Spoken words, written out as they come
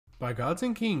By Gods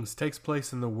and Kings takes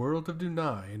place in the world of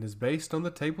Dunai and is based on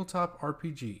the tabletop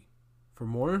RPG. For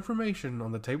more information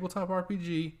on the tabletop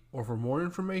RPG or for more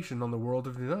information on the world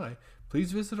of Dunai,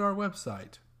 please visit our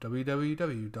website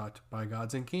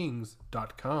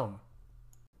www.bygodsandkings.com.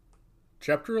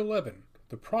 Chapter 11: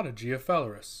 The Prodigy of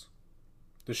Phalaris.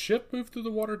 The ship moved through the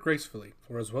water gracefully,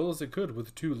 or as well as it could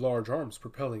with two large arms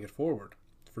propelling it forward.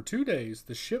 For 2 days,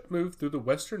 the ship moved through the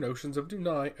western oceans of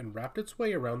Dunai and wrapped its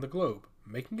way around the globe,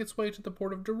 making its way to the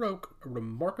port of Darok, a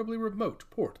remarkably remote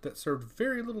port that served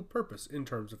very little purpose in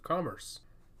terms of commerce.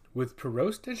 With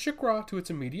Perost and Shikra to its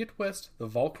immediate west, the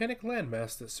volcanic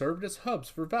landmass that served as hubs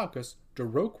for Valkus,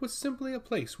 Darok was simply a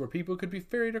place where people could be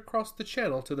ferried across the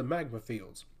channel to the magma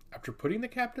fields. After putting the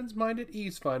captain's mind at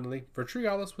ease finally,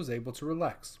 Virtualis was able to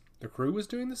relax. The crew was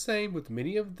doing the same, with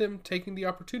many of them taking the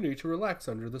opportunity to relax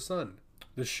under the sun.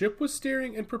 The ship was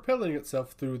steering and propelling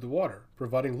itself through the water,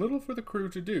 providing little for the crew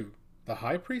to do. The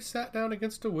high priest sat down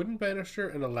against a wooden banister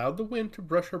and allowed the wind to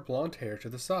brush her blonde hair to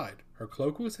the side. Her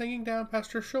cloak was hanging down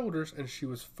past her shoulders, and she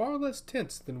was far less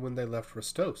tense than when they left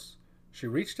Rastos. She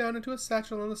reached down into a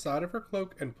satchel on the side of her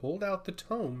cloak and pulled out the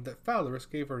tome that Phalaris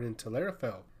gave her in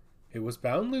Telerifel. It was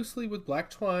bound loosely with black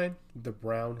twine, with a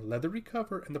brown, leathery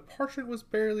cover, and the parchment was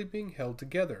barely being held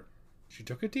together. She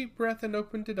took a deep breath and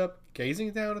opened it up,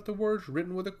 gazing down at the words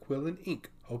written with a quill and ink,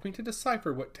 hoping to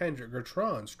decipher what Tandric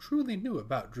Gertrons truly knew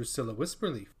about Drusilla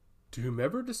Whisperleaf. To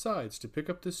whomever decides to pick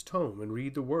up this tome and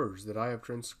read the words that I have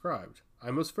transcribed,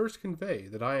 I must first convey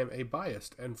that I am a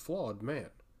biased and flawed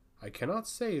man. I cannot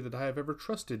say that I have ever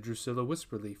trusted Drusilla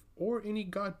Whisperleaf, or any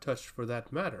god-touch for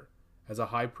that matter. As a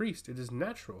high priest, it is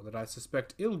natural that I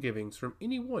suspect ill-givings from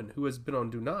anyone who has been on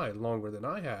Dunai longer than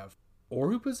I have, or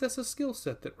who possess a skill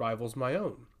set that rivals my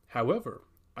own. However,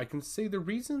 I can say the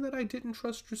reason that I didn't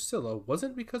trust Drusilla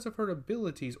wasn't because of her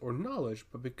abilities or knowledge,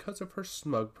 but because of her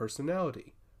smug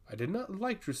personality. I did not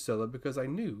like Drusilla because I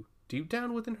knew, deep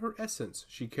down within her essence,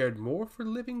 she cared more for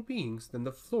living beings than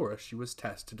the flora she was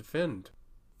tasked to defend.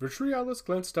 Virtualis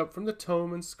glanced up from the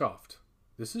tome and scoffed.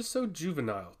 "This is so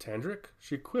juvenile, Tandric,"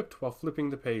 she quipped while flipping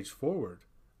the page forward.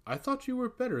 "I thought you were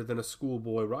better than a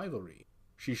schoolboy rivalry."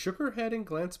 She shook her head and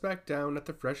glanced back down at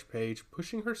the fresh page,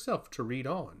 pushing herself to read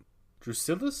on.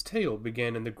 Drusilla's tale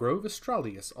began in the Grove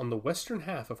Astralius on the western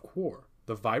half of Quor.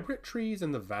 The vibrant trees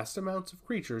and the vast amounts of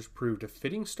creatures proved a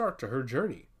fitting start to her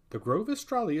journey. The Grove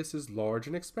Astralius is large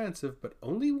and expansive, but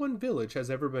only one village has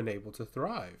ever been able to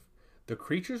thrive. The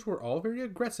creatures were all very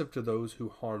aggressive to those who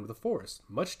harmed the forest,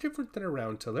 much different than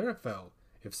around Telerifel.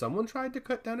 If someone tried to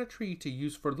cut down a tree to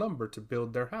use for lumber to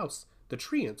build their house, the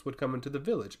treants would come into the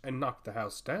village and knock the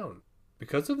house down.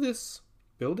 Because of this,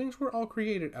 buildings were all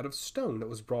created out of stone that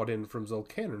was brought in from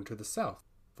Zul'Karan to the south.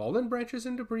 Fallen branches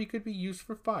and debris could be used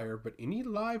for fire, but any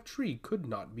live tree could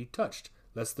not be touched,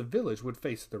 lest the village would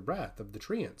face the wrath of the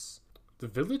treants. The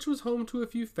village was home to a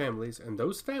few families, and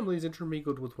those families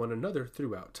intermingled with one another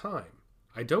throughout time.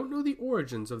 I don't know the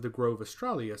origins of the Grove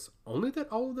Astralius, only that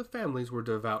all of the families were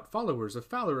devout followers of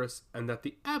Phalaris, and that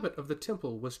the abbot of the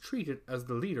temple was treated as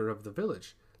the leader of the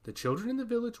village. The children in the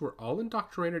village were all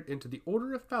indoctrinated into the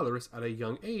Order of Phalaris at a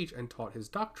young age and taught his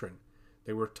doctrine.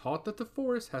 They were taught that the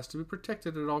forest has to be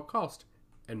protected at all cost,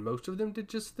 and most of them did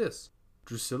just this.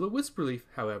 Drusilla Whisperleaf,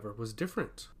 however, was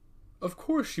different. "Of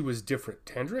course she was different,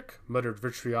 Tandric," muttered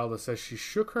Virtualis as she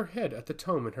shook her head at the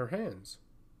tome in her hands.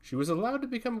 "She was allowed to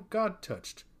become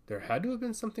god-touched. There had to have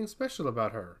been something special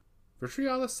about her."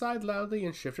 Virtualis sighed loudly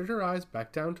and shifted her eyes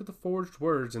back down to the forged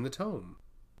words in the tome.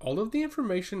 All of the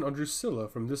information on Drusilla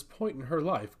from this point in her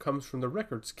life comes from the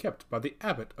records kept by the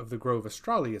abbot of the Grove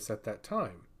Astralius at that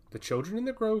time. The children in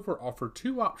the grove were offered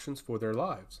 2 options for their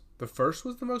lives. The first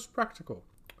was the most practical.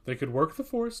 They could work the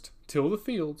forest, till the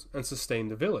fields, and sustain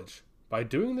the village. By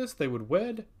doing this, they would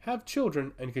wed, have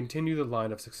children, and continue the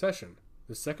line of succession.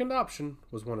 The second option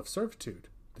was one of servitude.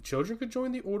 The children could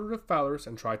join the Order of Phalaris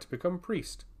and try to become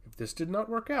priests. If this did not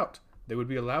work out, they would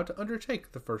be allowed to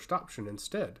undertake the first option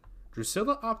instead.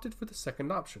 Drusilla opted for the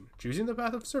second option, choosing the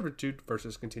path of servitude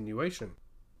versus continuation.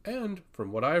 And,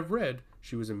 from what I have read,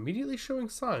 she was immediately showing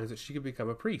signs that she could become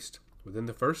a priest. Within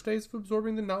the first days of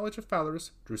absorbing the knowledge of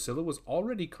Phalaris, Drusilla was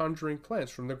already conjuring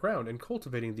plants from the ground and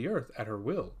cultivating the earth at her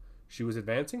will. She was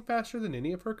advancing faster than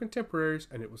any of her contemporaries,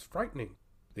 and it was frightening.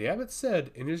 The abbot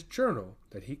said in his journal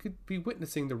that he could be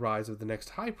witnessing the rise of the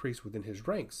next high priest within his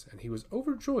ranks, and he was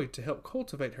overjoyed to help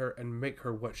cultivate her and make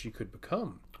her what she could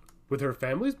become. With her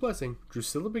family's blessing,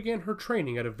 Drusilla began her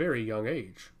training at a very young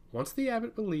age. Once the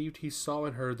abbot believed he saw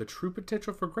in her the true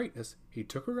potential for greatness, he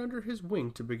took her under his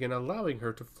wing to begin allowing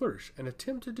her to flourish and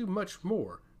attempt to do much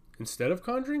more. Instead of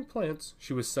conjuring plants,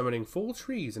 she was summoning full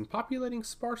trees and populating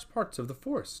sparse parts of the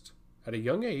forest. At a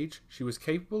young age, she was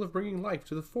capable of bringing life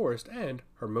to the forest and,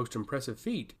 her most impressive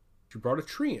feat, she brought a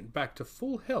treant back to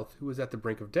full health who was at the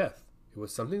brink of death. It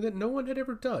was something that no one had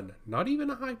ever done, not even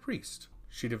a high priest.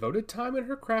 She devoted time in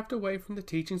her craft away from the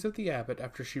teachings of the abbot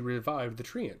after she revived the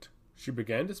treant. She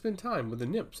began to spend time with the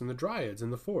nymphs and the dryads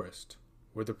in the forest.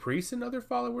 Where the priests and other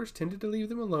followers tended to leave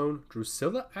them alone,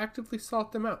 Drusilla actively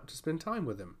sought them out to spend time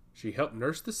with them. She helped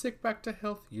nurse the sick back to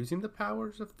health using the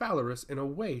powers of Phalaris in a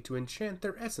way to enchant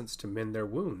their essence to mend their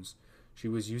wounds. She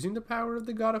was using the power of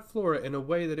the god of Flora in a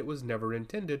way that it was never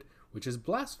intended, which is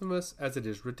blasphemous as it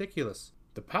is ridiculous.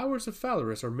 The powers of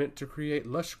Phalaris are meant to create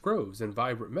lush groves and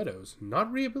vibrant meadows,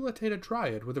 not rehabilitate a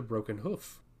dryad with a broken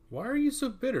hoof. "Why are you so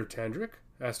bitter, Tandric?"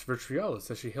 asked Vitriolus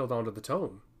as she held onto the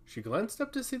tome. She glanced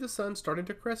up to see the sun starting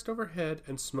to crest overhead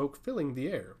and smoke filling the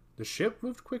air. The ship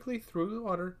moved quickly through the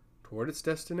water toward its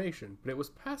destination, but it was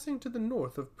passing to the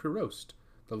north of Pyrost.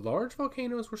 The large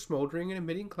volcanoes were smoldering and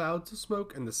emitting clouds of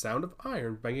smoke, and the sound of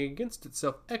iron banging against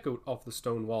itself echoed off the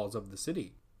stone walls of the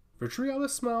city.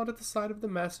 Vitriolus smiled at the sight of the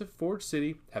massive forge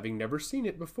city, having never seen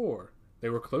it before. They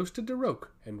were close to Darok,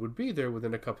 and would be there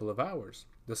within a couple of hours.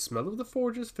 The smell of the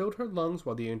forges filled her lungs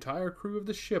while the entire crew of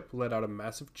the ship let out a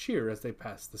massive cheer as they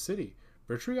passed the city.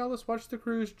 Vitriolus watched the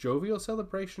crew's jovial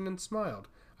celebration and smiled.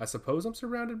 "I suppose I'm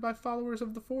surrounded by followers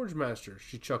of the Forge Master,"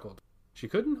 she chuckled. She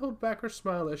couldn't hold back her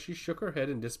smile as she shook her head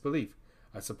in disbelief.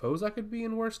 "I suppose I could be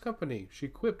in worse company," she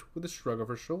quipped with a shrug of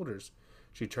her shoulders.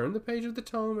 She turned the page of the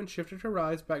tome and shifted her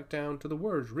eyes back down to the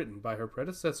words written by her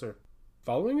predecessor.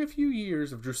 Following a few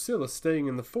years of Drusilla staying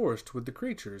in the forest with the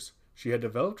creatures, she had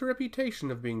developed a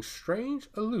reputation of being strange,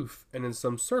 aloof, and in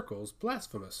some circles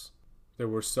blasphemous. There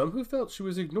were some who felt she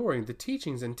was ignoring the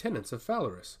teachings and tenets of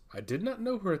Phalaris. I did not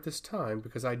know her at this time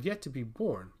because I'd yet to be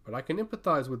born, but I can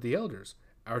empathize with the elders.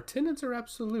 Our tenets are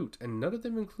absolute, and none of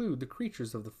them include the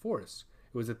creatures of the forest.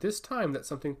 It was at this time that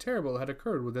something terrible had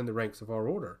occurred within the ranks of our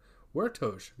order.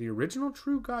 Wertosh, the original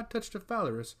true god-touch of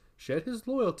Phalaris, shed his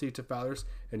loyalty to Phalaris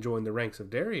and joined the ranks of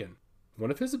Darien.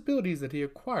 One of his abilities that he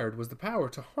acquired was the power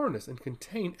to harness and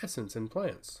contain essence in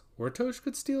plants. Wertosh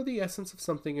could steal the essence of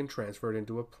something and transfer it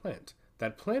into a plant.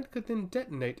 That plant could then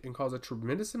detonate and cause a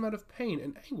tremendous amount of pain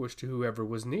and anguish to whoever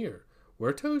was near.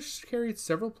 Wertosh carried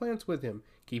several plants with him,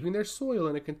 keeping their soil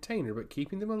in a container but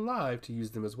keeping them alive to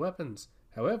use them as weapons.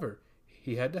 However,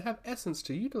 he had to have essence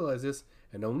to utilize this,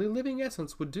 and only living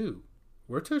essence would do.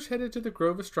 Wertosh headed to the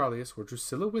Grove Astralis, where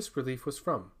Drusilla Whisperleaf was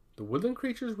from. The woodland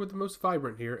creatures were the most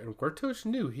vibrant here, and Wertosh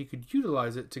knew he could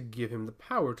utilize it to give him the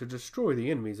power to destroy the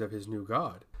enemies of his new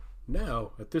god.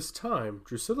 Now, at this time,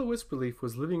 Drusilla Whisperleaf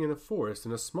was living in a forest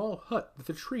in a small hut that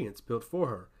the treants built for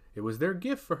her. It was their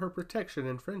gift for her protection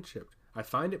and friendship. I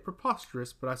find it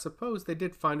preposterous, but I suppose they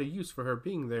did find a use for her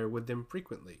being there with them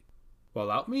frequently. While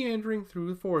out meandering through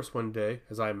the forest one day,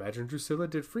 as I imagine Drusilla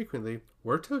did frequently,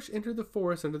 Wertosh entered the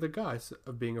forest under the guise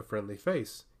of being a friendly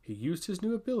face. He used his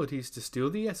new abilities to steal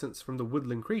the essence from the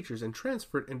woodland creatures and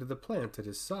transfer it into the plant at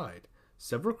his side.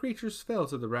 Several creatures fell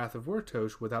to the wrath of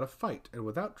Wertosh without a fight and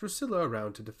without Drusilla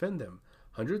around to defend them.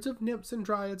 Hundreds of nymphs and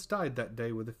dryads died that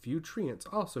day, with a few treants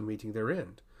also meeting their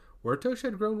end. Wertosh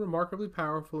had grown remarkably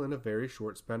powerful in a very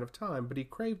short span of time, but he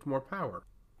craved more power.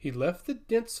 He left the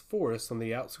dense forest on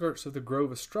the outskirts of the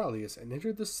Grove Astralis and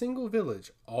entered the single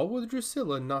village, all with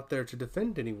Drusilla not there to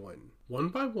defend anyone. One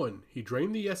by one, he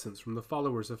drained the essence from the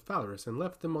followers of Phalaris and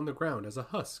left them on the ground as a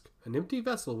husk, an empty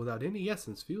vessel without any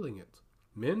essence fueling it.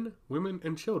 Men, women,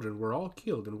 and children were all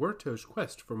killed in Wertosh's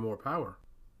quest for more power.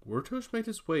 Wertosh made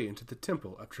his way into the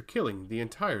temple after killing the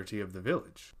entirety of the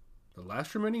village. The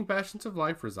last remaining bastions of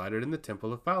life resided in the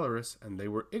Temple of Phalaris, and they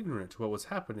were ignorant to what was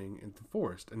happening in the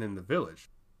forest and in the village.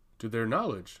 To their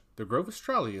knowledge, the Grove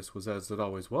Astralis was as it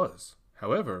always was.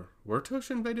 However, Wertosh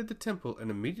invaded the temple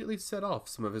and immediately set off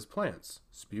some of his plants,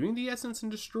 spewing the essence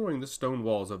and destroying the stone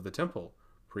walls of the temple.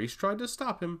 Priests tried to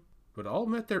stop him, but all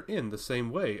met their end the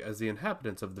same way as the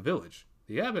inhabitants of the village.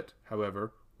 The abbot,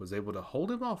 however, was able to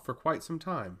hold him off for quite some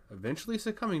time, eventually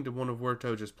succumbing to one of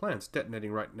Wertosh's plants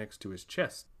detonating right next to his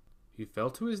chest. He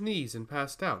fell to his knees and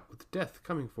passed out, with death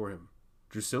coming for him.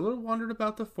 Drusilla wandered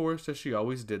about the forest as she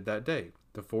always did that day.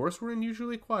 The forests were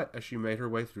unusually quiet as she made her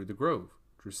way through the grove.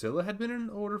 Drusilla had been in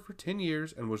order for 10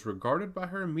 years and was regarded by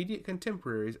her immediate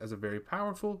contemporaries as a very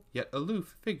powerful, yet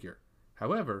aloof figure.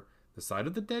 However, the sight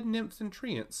of the dead nymphs and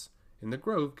treants in the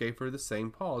grove gave her the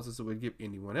same pause as it would give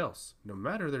anyone else, no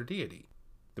matter their deity.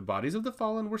 The bodies of the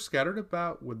fallen were scattered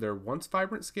about, with their once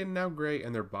vibrant skin now gray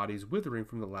and their bodies withering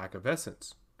from the lack of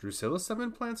essence. Drusilla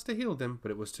summoned plants to heal them,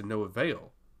 but it was to no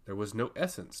avail. There was no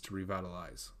essence to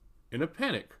revitalize. In a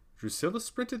panic, Drusilla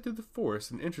sprinted through the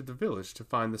forest and entered the village to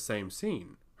find the same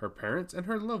scene. Her parents and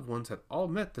her loved ones had all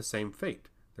met the same fate.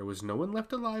 There was no one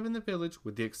left alive in the village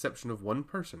with the exception of one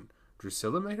person.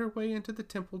 Drusilla made her way into the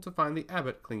temple to find the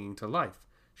abbot clinging to life.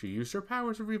 She used her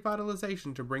powers of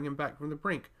revitalization to bring him back from the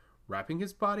brink, wrapping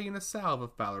his body in a salve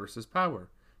of Phalaris' power.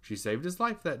 She saved his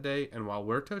life that day, and while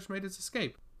Wertos made his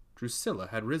escape, Drusilla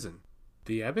had risen.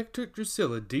 The abbot took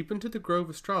Drusilla deep into the Grove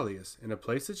Australis, in a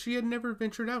place that she had never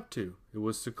ventured out to. It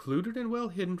was secluded and well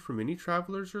hidden from any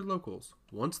travelers or locals.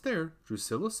 Once there,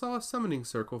 Drusilla saw a summoning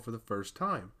circle for the first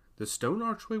time. The stone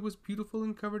archway was beautiful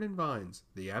and covered in vines.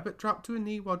 The abbot dropped to a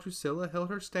knee while Drusilla held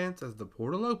her stance as the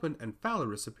portal opened and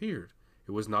Phalaris appeared.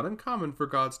 It was not uncommon for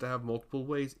gods to have multiple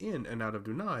ways in and out of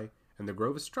Dunai, and the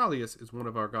Grove Australis is one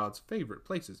of our god's favorite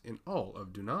places in all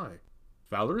of Dunai.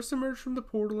 Phalaris emerged from the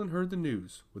portal and heard the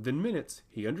news. Within minutes,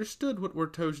 he understood what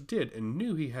Wertos did and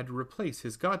knew he had to replace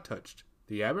his God-touched.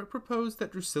 The abbot proposed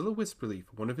that Drusilla Whisperleaf,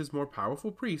 one of his more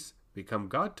powerful priests, become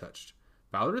God-touched.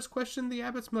 Phalaris questioned the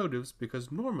abbot's motives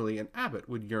because normally an abbot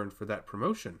would yearn for that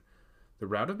promotion. The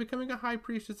route of becoming a high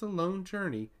priest is a lone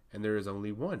journey, and there is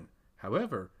only one.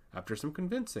 However, after some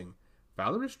convincing,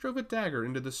 Phalaris drove a dagger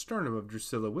into the sternum of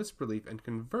Drusilla Whisperleaf and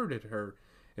converted her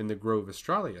in the Grove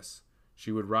Australis.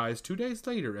 She would rise 2 days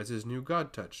later as his new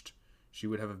God-touched. She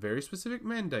would have a very specific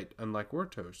mandate, unlike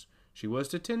Wertos. She was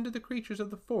to tend to the creatures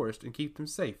of the forest and keep them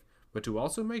safe, but to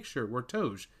also make sure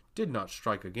Wertos did not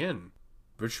strike again.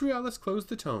 Virtualis closed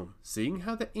the tome, seeing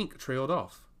how the ink trailed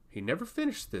off. He never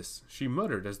finished this, she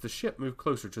muttered as the ship moved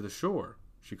closer to the shore.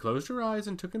 She closed her eyes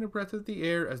and took in a breath of the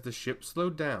air as the ship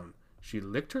slowed down. She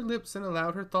licked her lips and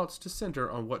allowed her thoughts to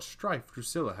center on what strife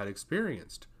Drusilla had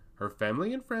experienced. Her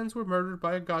family and friends were murdered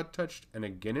by a God-touched, and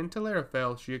again in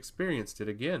Telerifel she experienced it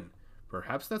again.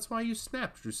 Perhaps that's why you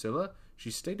snapped, Drusilla,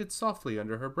 she stated softly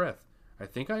under her breath. I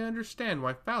think I understand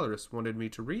why Phalaris wanted me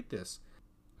to read this.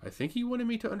 I think he wanted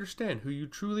me to understand who you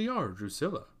truly are,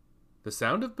 Drusilla. The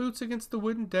sound of boots against the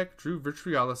wooden deck drew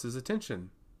Virtualis'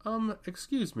 attention.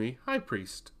 Excuse me, High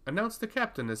Priest, announced the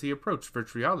captain as he approached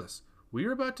Virtualis. We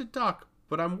are about to dock,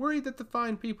 but I'm worried that the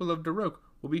fine people of Darok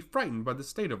will be frightened by the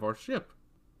state of our ship.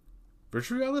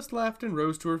 Virtualis laughed and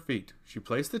rose to her feet. She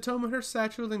placed the tome in her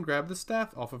satchel and grabbed the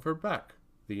staff off of her back.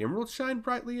 The emerald shined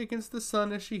brightly against the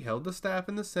sun as she held the staff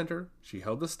in the center. She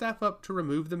held the staff up to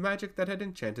remove the magic that had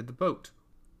enchanted the boat.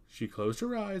 She closed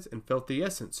her eyes and felt the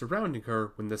essence surrounding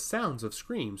her when the sounds of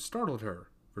screams startled her.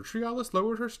 Virtualis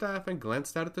lowered her staff and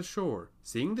glanced out at the shore,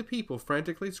 seeing the people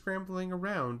frantically scrambling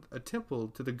around a temple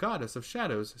to the goddess of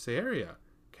shadows, Saeria.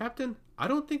 Captain, I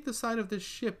don't think the sight of this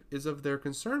ship is of their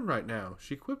concern right now,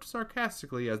 she quipped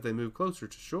sarcastically as they moved closer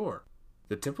to shore.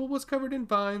 The temple was covered in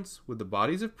vines, with the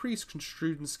bodies of priests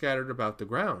construed and scattered about the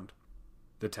ground.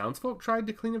 The townsfolk tried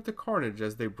to clean up the carnage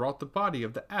as they brought the body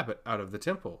of the abbot out of the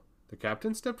temple. The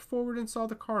captain stepped forward and saw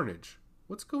the carnage.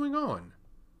 What's going on?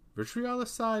 Virtualis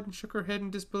sighed and shook her head in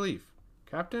disbelief.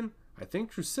 Captain, I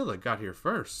think Drusilla got here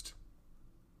first.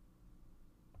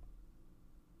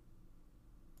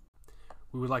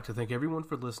 We would like to thank everyone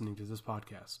for listening to this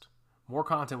podcast. More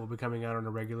content will be coming out on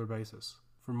a regular basis.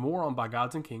 For more on By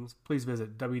Gods and Kings, please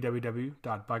visit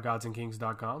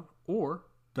www.bygodsandkings.com or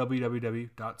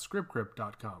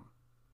www.scriptcrypt.com.